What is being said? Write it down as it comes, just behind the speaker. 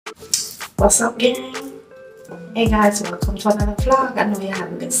What's up, gang? Hey guys, welcome to another vlog. I know you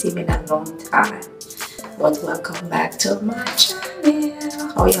haven't been seeing me in a long time, but welcome back to my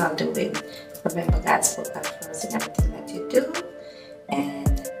channel. How y'all doing? Remember, guys, put that first in everything that you do,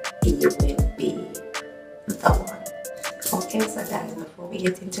 and you will be the one. Okay, so guys, before we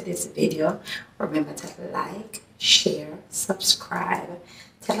get into this video, remember to like, share, subscribe,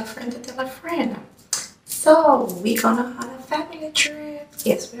 tell a friend to tell a friend. So we're gonna on a family trip.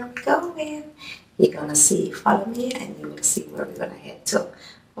 Guess where we're going? You're gonna see, follow me, and you will see where we're gonna head to.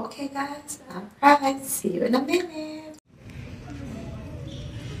 Okay, guys. Alright, see you in a minute.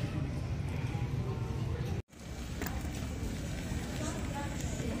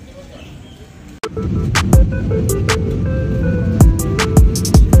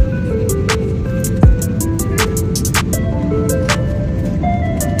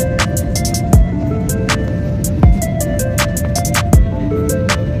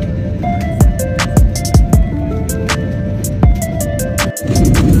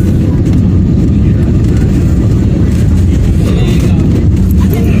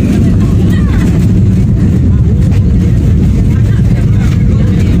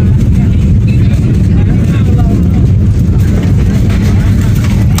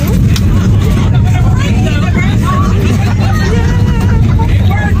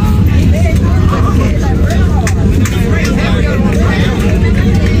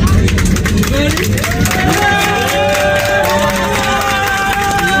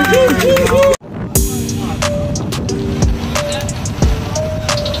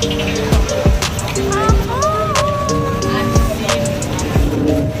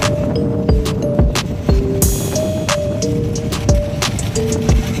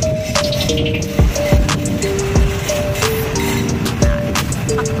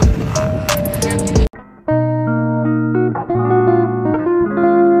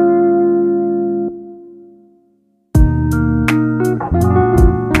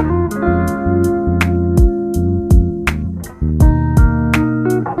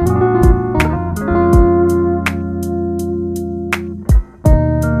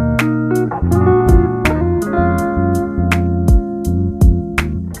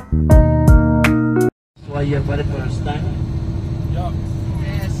 Here for the first time? Yeah.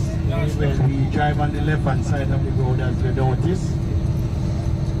 Yes. When we drive on the left hand side of the road, as you notice,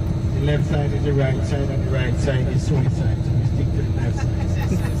 the left side is the right side and the right side is suicide, so we stick to the left side.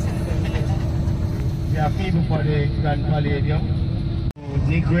 We have people for the Grand Palladium,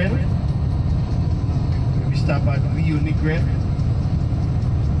 Negril. We stop at Rio Negril,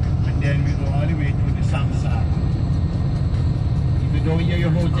 and then we go all the way to the Samsar. If you don't hear your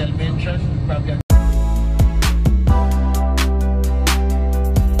hotel mentioned, you probably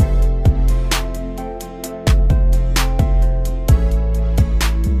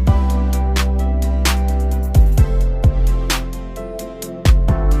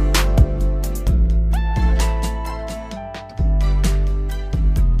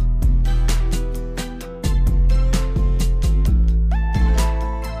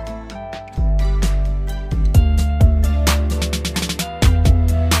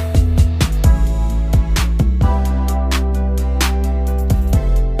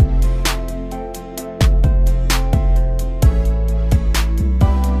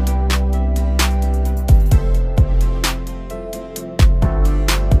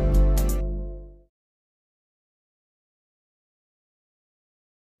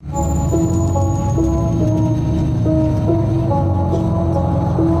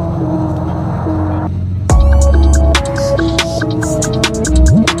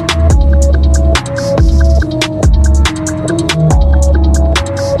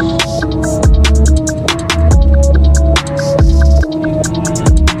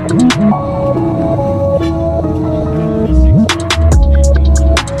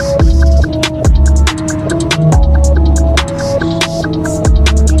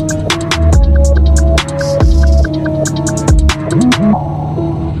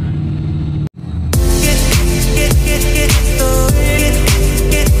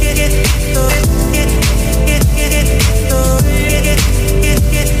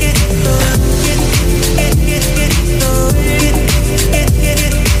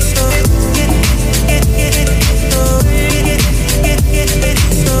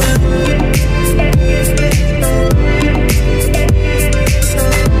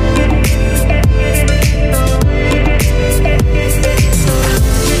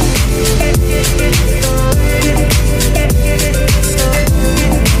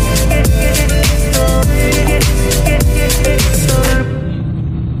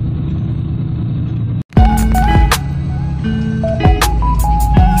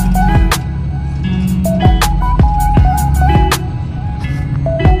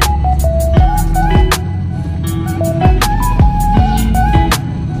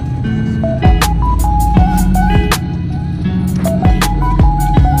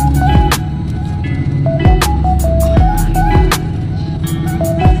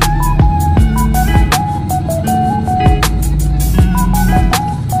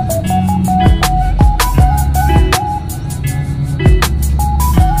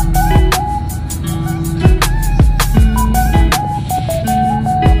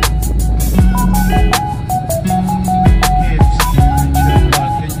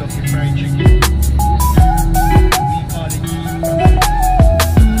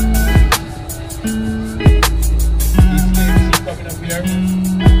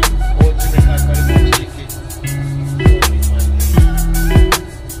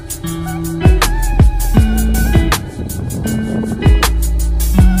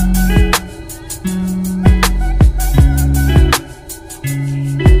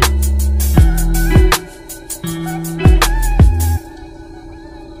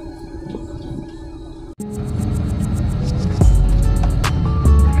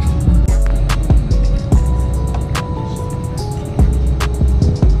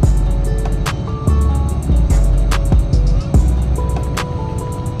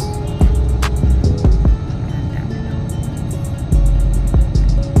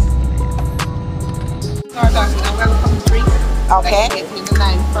Okay. Get you the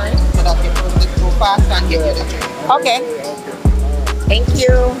 9 first, so that you process too fast and get you the drink. Okay. Thank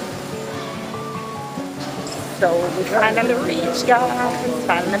you. So we finally reached, guys.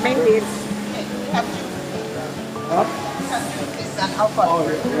 Finally made it. And alcohol. Oh,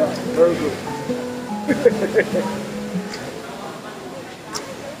 yeah, very good.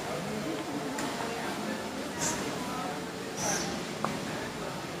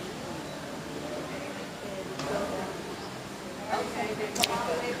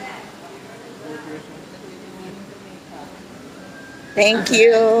 Thank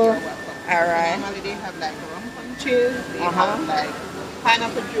you. All right. Normally they have like rum punches, they have like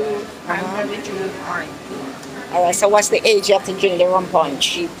pineapple juice, cranberry juice, orange juice. All right. So what's the age you have to drink the rum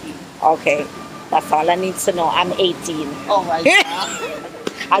punch? 18. Okay. That's all I need to know. I'm 18. Oh my God.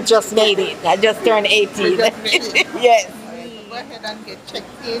 I just made it. I just turned 18. You just made it? Yes. Alright, so go ahead and get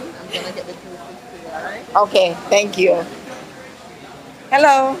checked in. I'm gonna get the juices for you, alright? Okay. Thank you.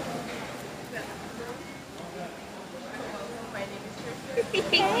 Hello.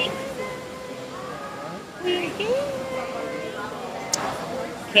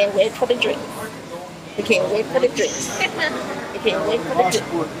 Can't wait for the drink. We can't wait for the drink. We can't wait for the drink.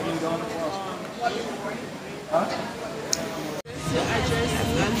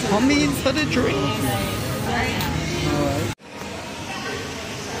 Come in for the drink.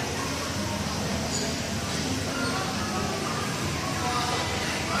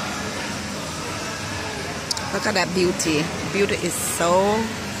 Look at that beauty. Beauty is so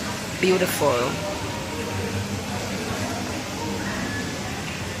beautiful.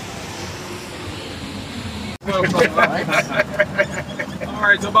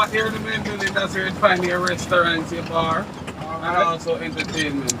 Alright, so back here in the main building, that's where you find your restaurants, your bar, and also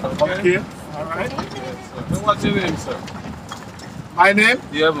entertainment. Okay? Okay, all right. Yes, sir. So what's your name, sir? My name?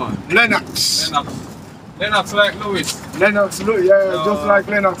 Yeah, man. Lennox. Lennox. Lennox like Louis. Lennox Lewis, yeah, just like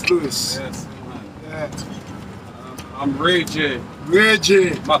Lennox Lewis. Yes, man. Yeah. I'm Ray J. Ray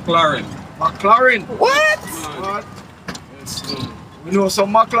J. McLaren. McLaren. What? Man. What? Yes, man. We know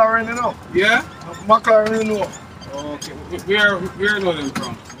some McLaren, you know. Yeah? McLaren, you know. Okay. Where know them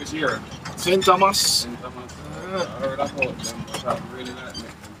from? Which year? St. Thomas. St. Thomas. I heard about them, but I really like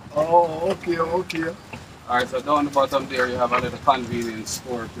them. Oh, okay, okay. Alright, so down the bottom there you have a little convenience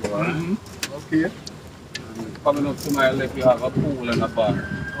store too, alright? Okay, And coming up to my left you have a pool and a bar.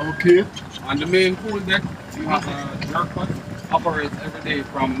 okay. On the main pool deck, you have a jerk pot, operates every day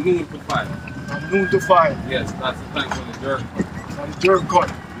from noon to 5. From noon to 5. Yes, that's the time for the jerk pot. And jerk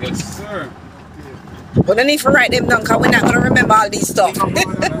cut. Yes, sir. We don't need to write them down because we're not going to remember all these stuff.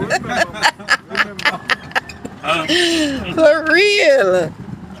 For real.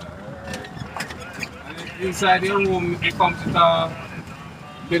 And inside your room, you come to the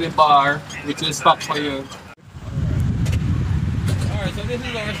mini bar, which is stop for you. Alright, so this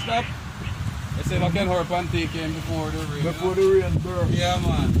is our stop. Let's see if I can hurry up and take in before the rain. Before the rain burns. Yeah,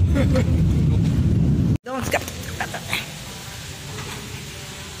 man. Don't skip.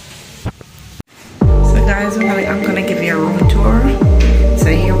 So guys, I'm gonna give you a room tour. So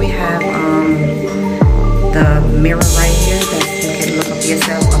here we have the mirror right here that you can look up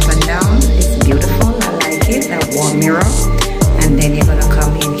yourself up and down. It's beautiful. I like it. That wall mirror. And then you're gonna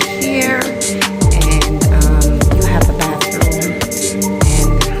come in here and you have the bathroom and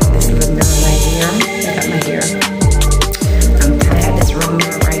this little mirror right here. Look at my hair. I'm tired. This room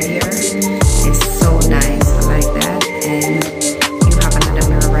mirror right here is so nice. I like that. And you have another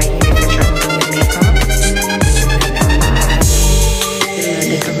mirror right here if you're trying to do your makeup.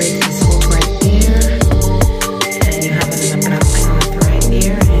 Decorate this hook right there. And you have another black cloth right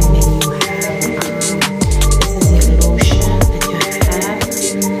there. And then you have this is your lotion.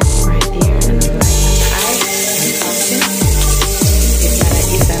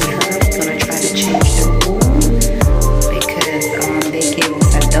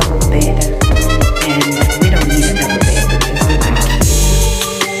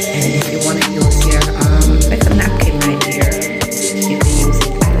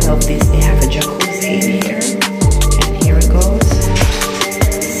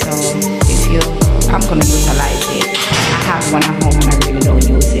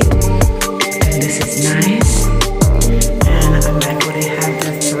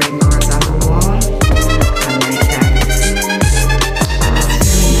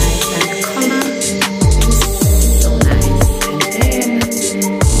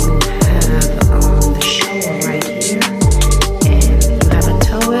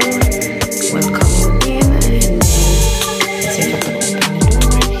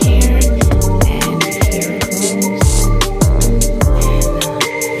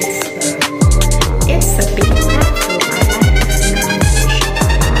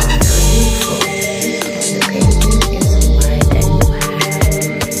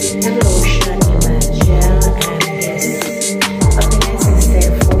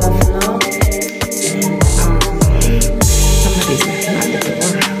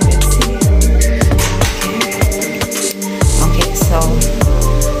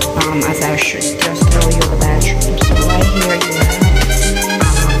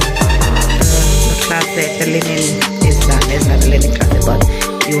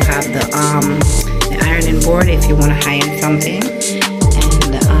 have the ironing board if you want to iron something,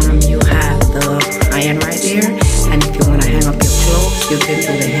 and you have the iron right there, and if you want to hang up your clothes, you can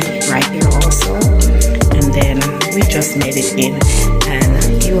do the hang right here also. And then we just made it in,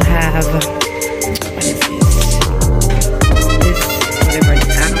 and you have, what is this? This, whatever it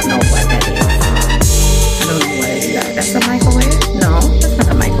is, I don't know what that is. I don't know what it is. That's a microwave? No, that's not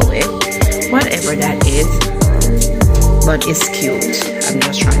a microwave. Whatever that is, but it's cute. I'm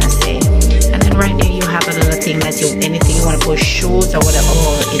just trying to say. And then right there you have a little thing that anything you want to put shoes or whatever.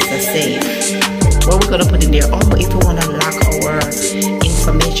 Oh, it's a safe. What we're gonna put in there? Oh, if we want to lock our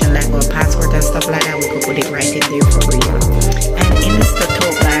information, like our password and stuff like that, we could put it right in there for real. And in this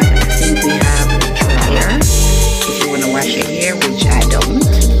tote bag, I think we have a dryer if you want to wash your hair, which I don't,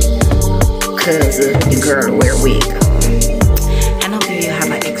 cause the girl wear wig. And up here you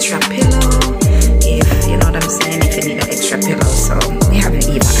have an extra pillow, if you know what I'm saying, if you need an extra pillow. So we haven't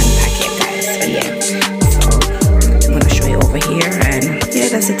even unpacked it, guys. So yeah, so I'm gonna show you over here, and yeah,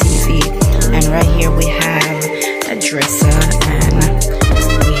 that's a TV. And right here we have a dresser, and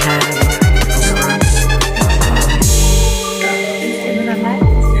we have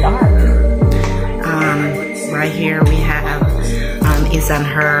right here we have is on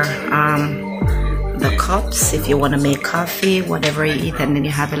her the cups if you want to make coffee, whatever you eat. And then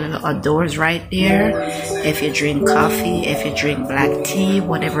you have a little outdoors right there if you drink coffee, if you drink black tea,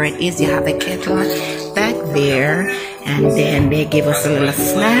 whatever it is. You have a kettle back there, and then they give us a little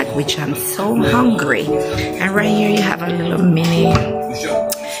snack, which I'm so hungry. And right here you have a little mini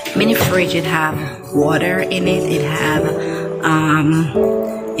fridge. It have water in it.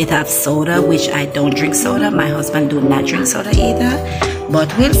 It have soda, which I don't drink soda. My husband do not drink soda either,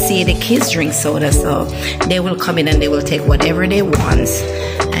 but we'll see. The kids drink soda, so they will come in and they will take whatever they want.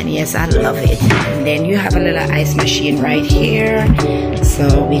 And yes, I love it. And then you have a little ice machine right here,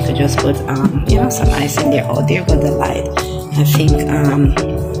 so we could just put you know, some ice in there. Oh, there goes the light. I think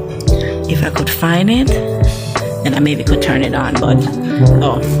if I could find it, then I maybe could turn it on, but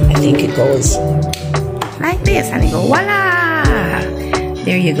oh, I think it goes like this, and it go voila.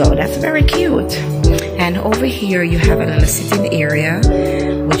 There you go. That's very cute. And over here you have a little sitting area,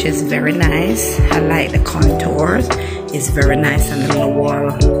 which is very nice. I like the contours. It's very nice, and the little wall,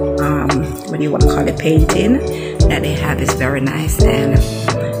 what do you want to call it, painting that they have is very nice. And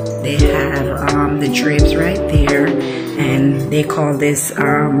they have the drapes right there, and they call this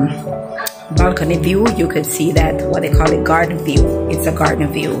balcony view. You could see that, what they call it, garden view. It's a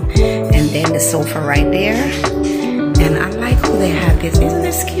garden view. And then the sofa right there. And I like how they have this. Isn't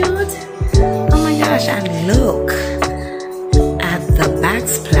this cute? Oh my gosh, and look at the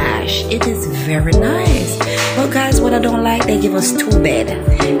backsplash. It is very nice. But guys, what I don't like, they give us 2 beds,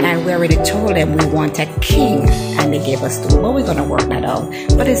 and we already told them we want a king, and they gave us 2. But we're gonna work that out,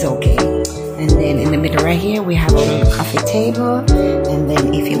 but it's okay. And then in the middle right here we have a little coffee table. And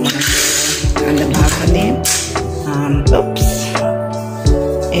then if you want to sit on the balcony, oops,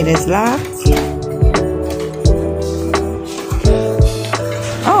 it is locked.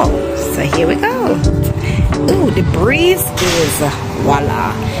 So here we go. Ooh, the breeze is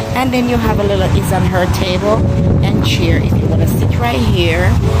voila. And then you have a little is on her table and chair if you want to sit right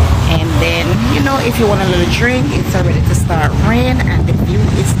here. And then, you know, if you want a little drink, it's already to start rain, and the view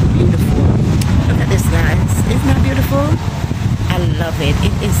is beautiful. Look at this, guys. Isn't that beautiful? I love it.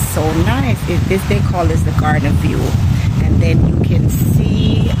 It is so nice. This they call this the garden view. And then you can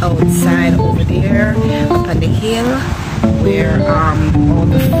see outside over there up on the hill where all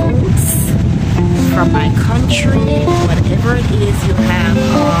the foods from my country, whatever it is, you have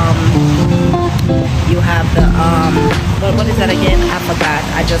the what is that again? I forgot.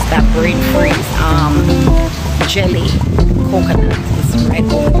 I just got brain freeze. Jelly coconut is right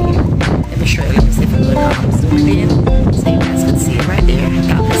over here. Let me show you. Let me see if I could zoom it in so you guys can see it right there.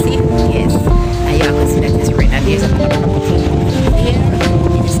 Y'all can see it? Yes. And y'all can see that it's right now. There's a little thing here.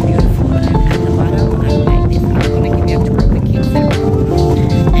 It is beautiful. And at the bottom, I like this. I'm gonna give you a tour of the kitchen.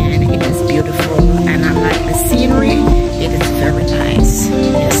 And it is beautiful. And I like the scenery. It is very nice.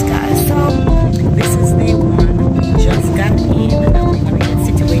 Yes, guys. So this is day 1. We just got in, and we're gonna get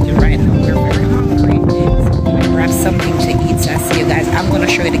situated right now. We're very hungry. So I'm gonna grab something to eat. So I see you guys. I'm gonna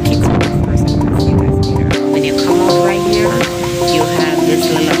show you the kitchen first. I'm gonna see you guys here. When you come out right here, you have this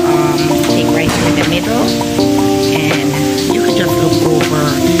little thing right here in the middle, and you can just look over,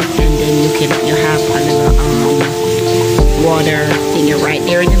 and then you have a little water thing right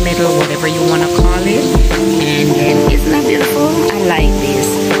there in the middle, whatever you want to call it. And then isn't that beautiful? I like this.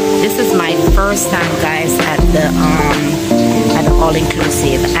 This is my first time, guys, at the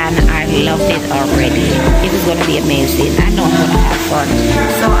all-inclusive, and I loved it already. It is going to be amazing. I know I'm going to have fun.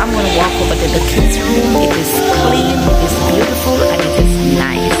 So I'm going to walk over to the kids' room. It is clean, it is beautiful, and it is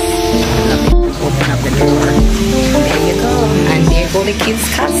nice. I love it. Open up the door. There you go. And there go the kids'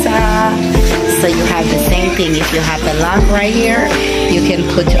 casa. So you have the same thing. If you have the lock right here, you can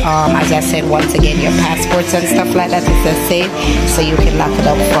put, as I said, once again, your passports and stuff like that is the same. So you can lock it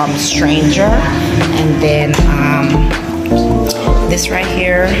up from stranger. And then this right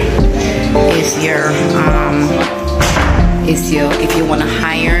here is your if you want to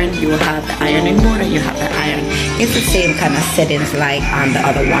iron, you will have the ironing board and you have the iron. It's the same kind of settings like on the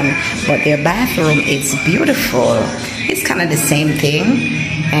other one, but their bathroom is beautiful. It's kind of the same thing.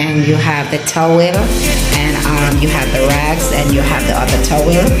 And you have the towel, and you have the rags, and you have the other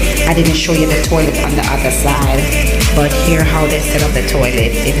towel. I didn't show you the toilet on the other side, but here how they set up the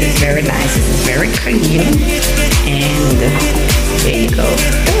toilet. It is very nice. It is very clean, and there you go.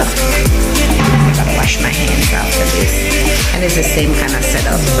 Ugh. I gotta wash my hands after this. And it's the same kind of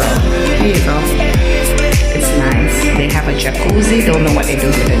setup, so here you go. It's nice. They have a jacuzzi. Don't know what they do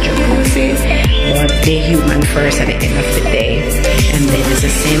with the jacuzzi, but they're human first at the end of the day. And then it's the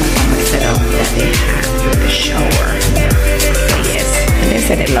same kind of setup that they have with the shower. So yes, and they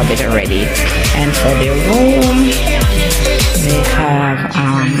said they love it already. And for their room, they have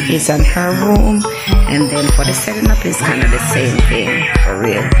it's on her room, and then for the setting up is kind of the same thing for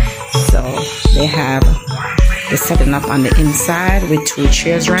real. So they have the setting up on the inside with 2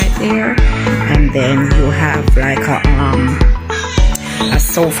 chairs right there, and then you have like a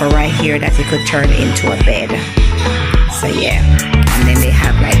sofa right here that you could turn into a bed. So yeah, and then they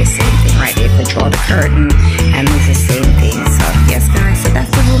have like the same thing right there. You could draw the curtain, and it's the same thing. So yes guys, so that's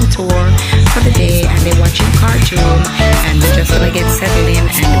the room tour for the day, and they're watching cartoon, and we're just gonna get settled in,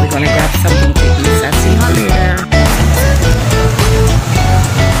 and we're gonna grab something to eat. So I'll see you later.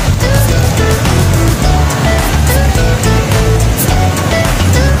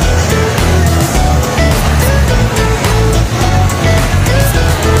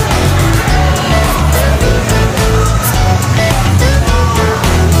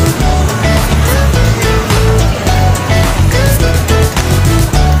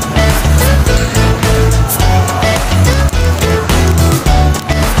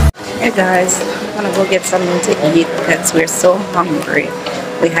 Hey guys, I'm gonna go get something to eat because we're so hungry.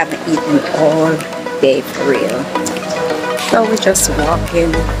 We haven't eaten all day for real. So we're just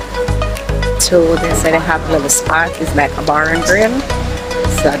walking to, they say they have a little spot. It's like a bar and grill.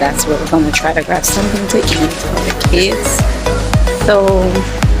 So that's where we're gonna try to grab something to eat for the kids. So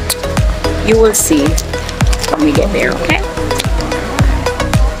you will see when we get there, okay?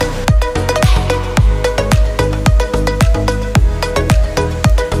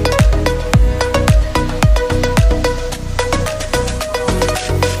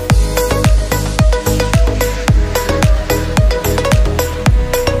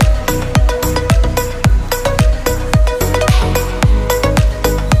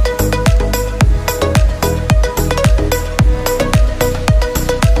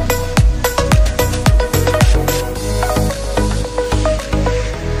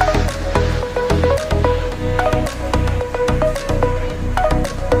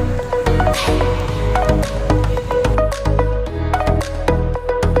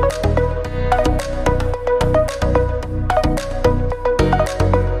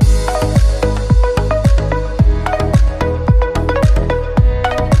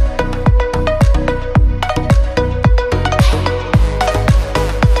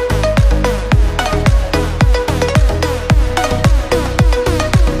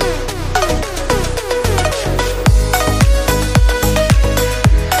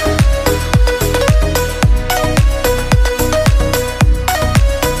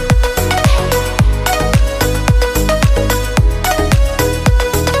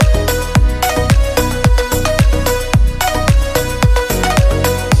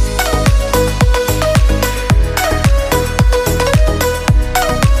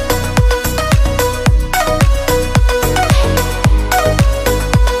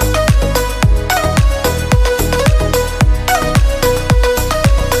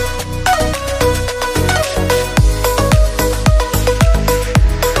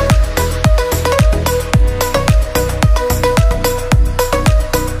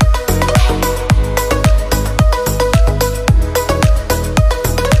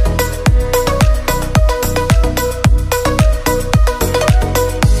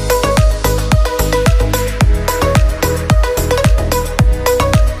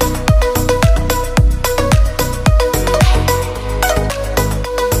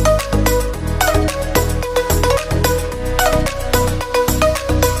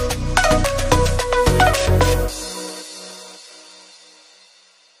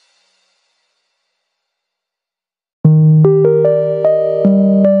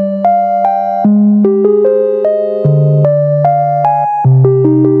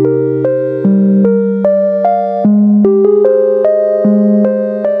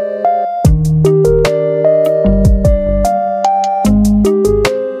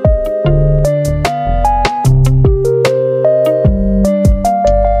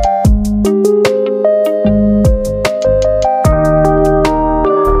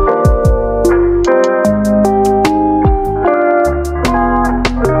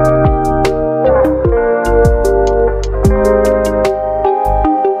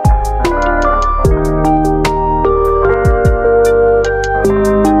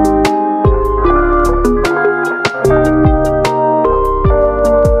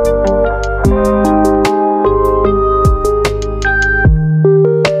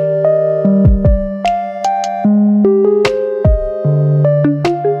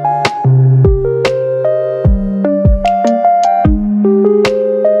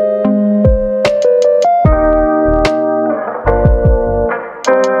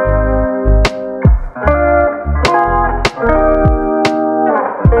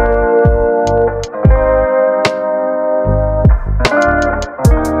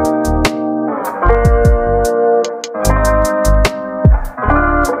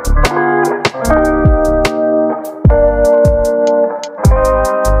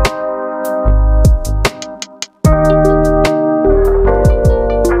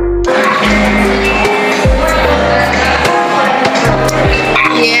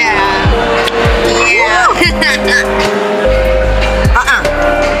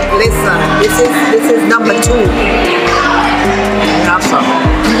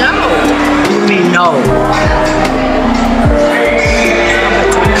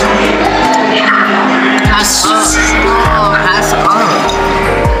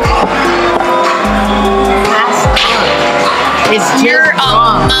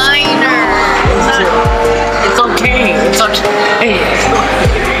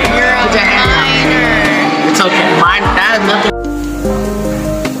 Okay, mine, that is nothing.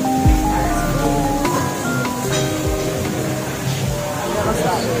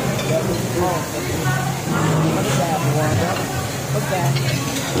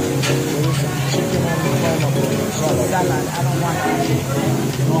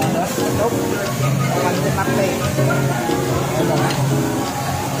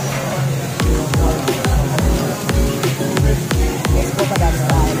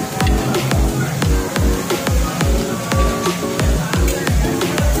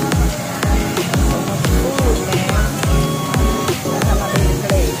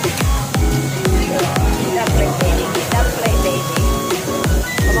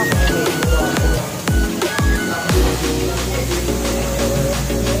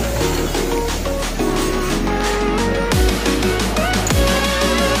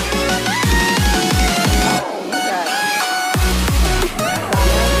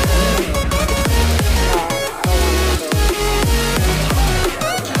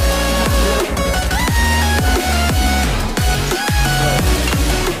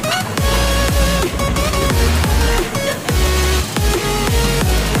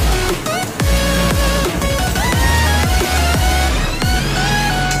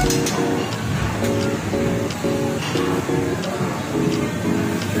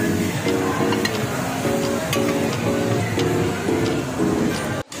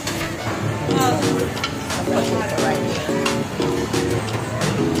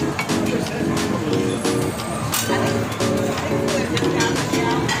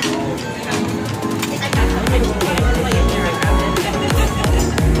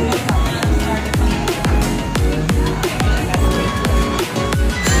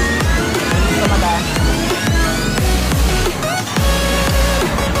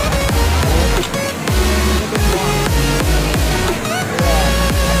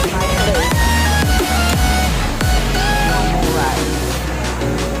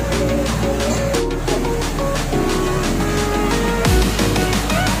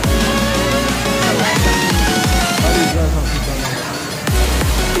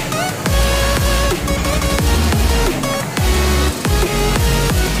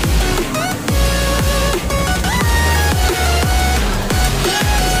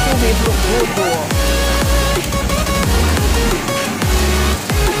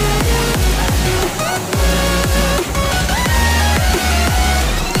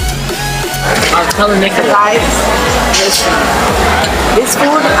 I was telling Nick guys, listen, this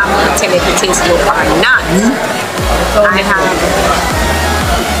food, I'm going to tell you if it tastes good or not. I have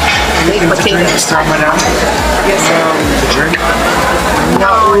baked potatoes. Yes,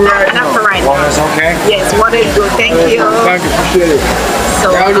 no, not for right now. Water's okay? Yes, water is good, thank you. Thank you, appreciate it. So,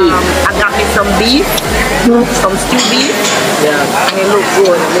 I got me some beef, some stew beef. Yeah. And it looks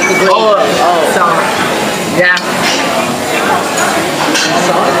good, it looks great. So, yeah.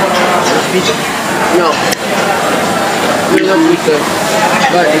 Pizza? No. There's no pizza.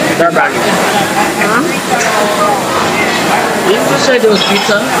 But they're back. Huh? You just said there was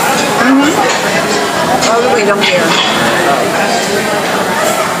pizza? All the way down there.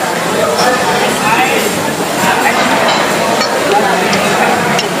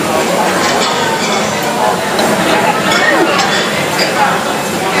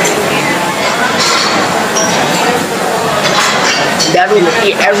 That will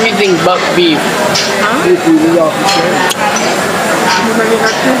eat everything but beef. Huh? This food is off the chain. You ready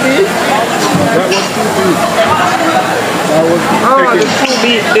for two beef? That was too big. That was Oh, the two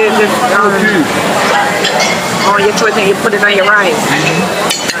beef. Oh, you put it on your rice.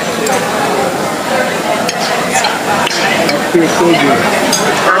 Feels so good.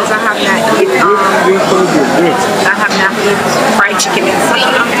 Guys, I have not eat Feels so good. I have not eat fried chicken in such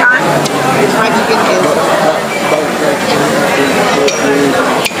a long time. This fried chicken is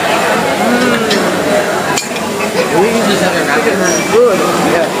good.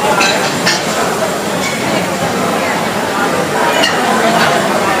 Yeah.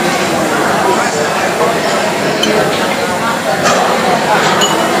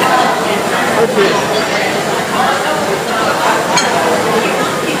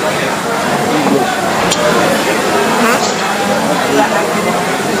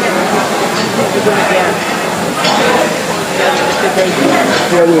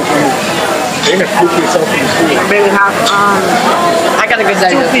 I barely have I gotta get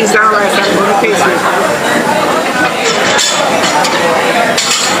that 2 piece down right now. Go to pieces.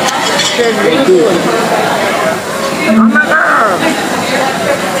 Oh my god!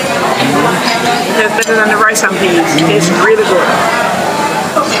 It's better than the rice and peas. It tastes really good.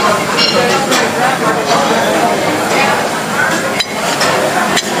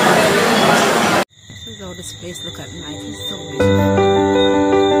 this place look at night. It's so beautiful.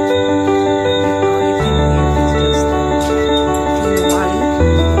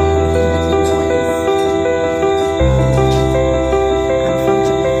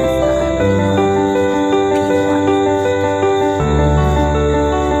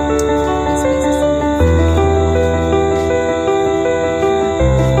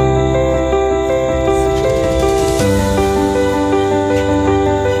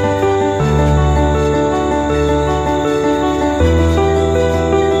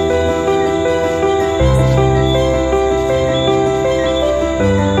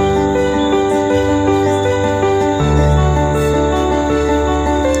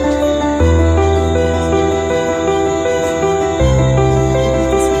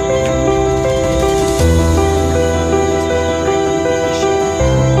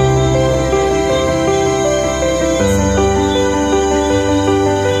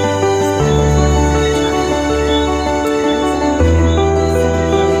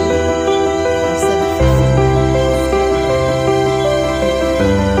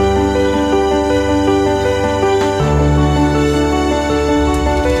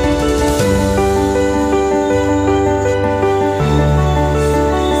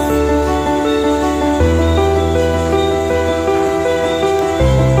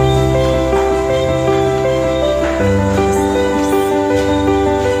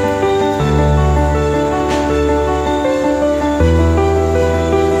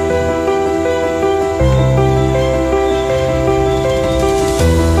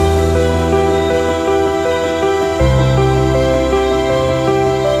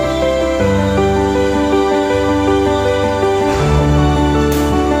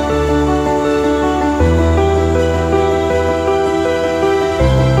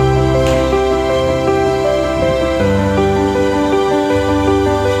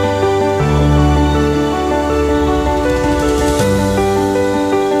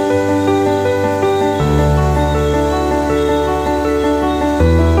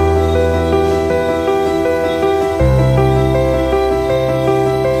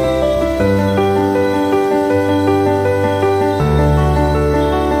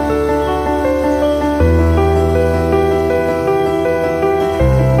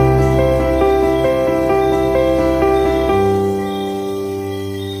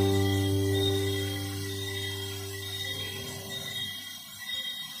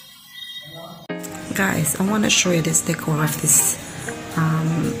 Guys, I want to show you this decor of this.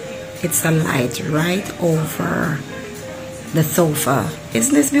 It's a light right over the sofa.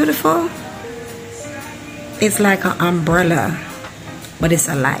 Isn't this beautiful? It's like an umbrella, but it's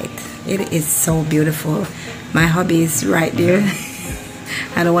a light. It is so beautiful. My hubby is right there.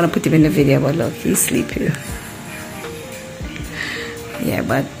 I don't want to put him in the video, but look, he's sleeping. Yeah,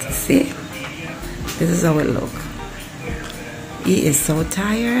 but see, this is how it looks. He is so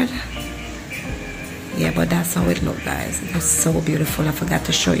tired. Yeah, but that's how it looks, guys. It's so beautiful. I forgot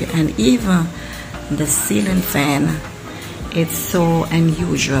to show you. And even the ceiling fan, it's so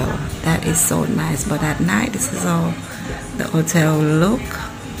unusual. That is so nice. But at night, this is how the hotel look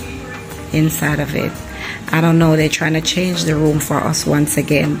inside of it. I don't know, they're trying to change the room for us once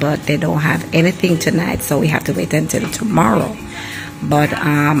again, but they don't have anything tonight, so we have to wait until tomorrow. But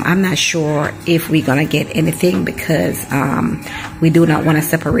I'm not sure if we're gonna get anything because we do not want to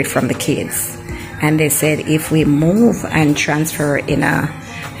separate from the kids. And they said if we move and transfer in a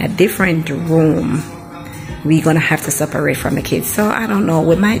different room, we're gonna have to separate from the kids. So I don't know,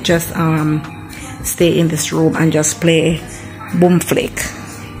 we might just stay in this room and just play boom flick.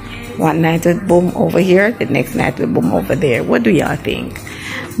 One night with boom over here, the next night with boom over there. What do y'all think?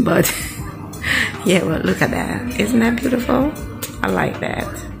 But yeah, well, look at that. Isn't that beautiful? I like that.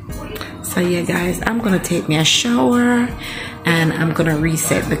 So yeah, guys, I'm gonna take me a shower and I'm gonna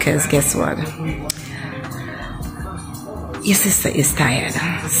reset because guess what? Your sister is tired.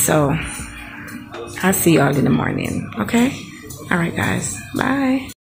 So I'll see y'all in the morning. Okay? All right, guys. Bye.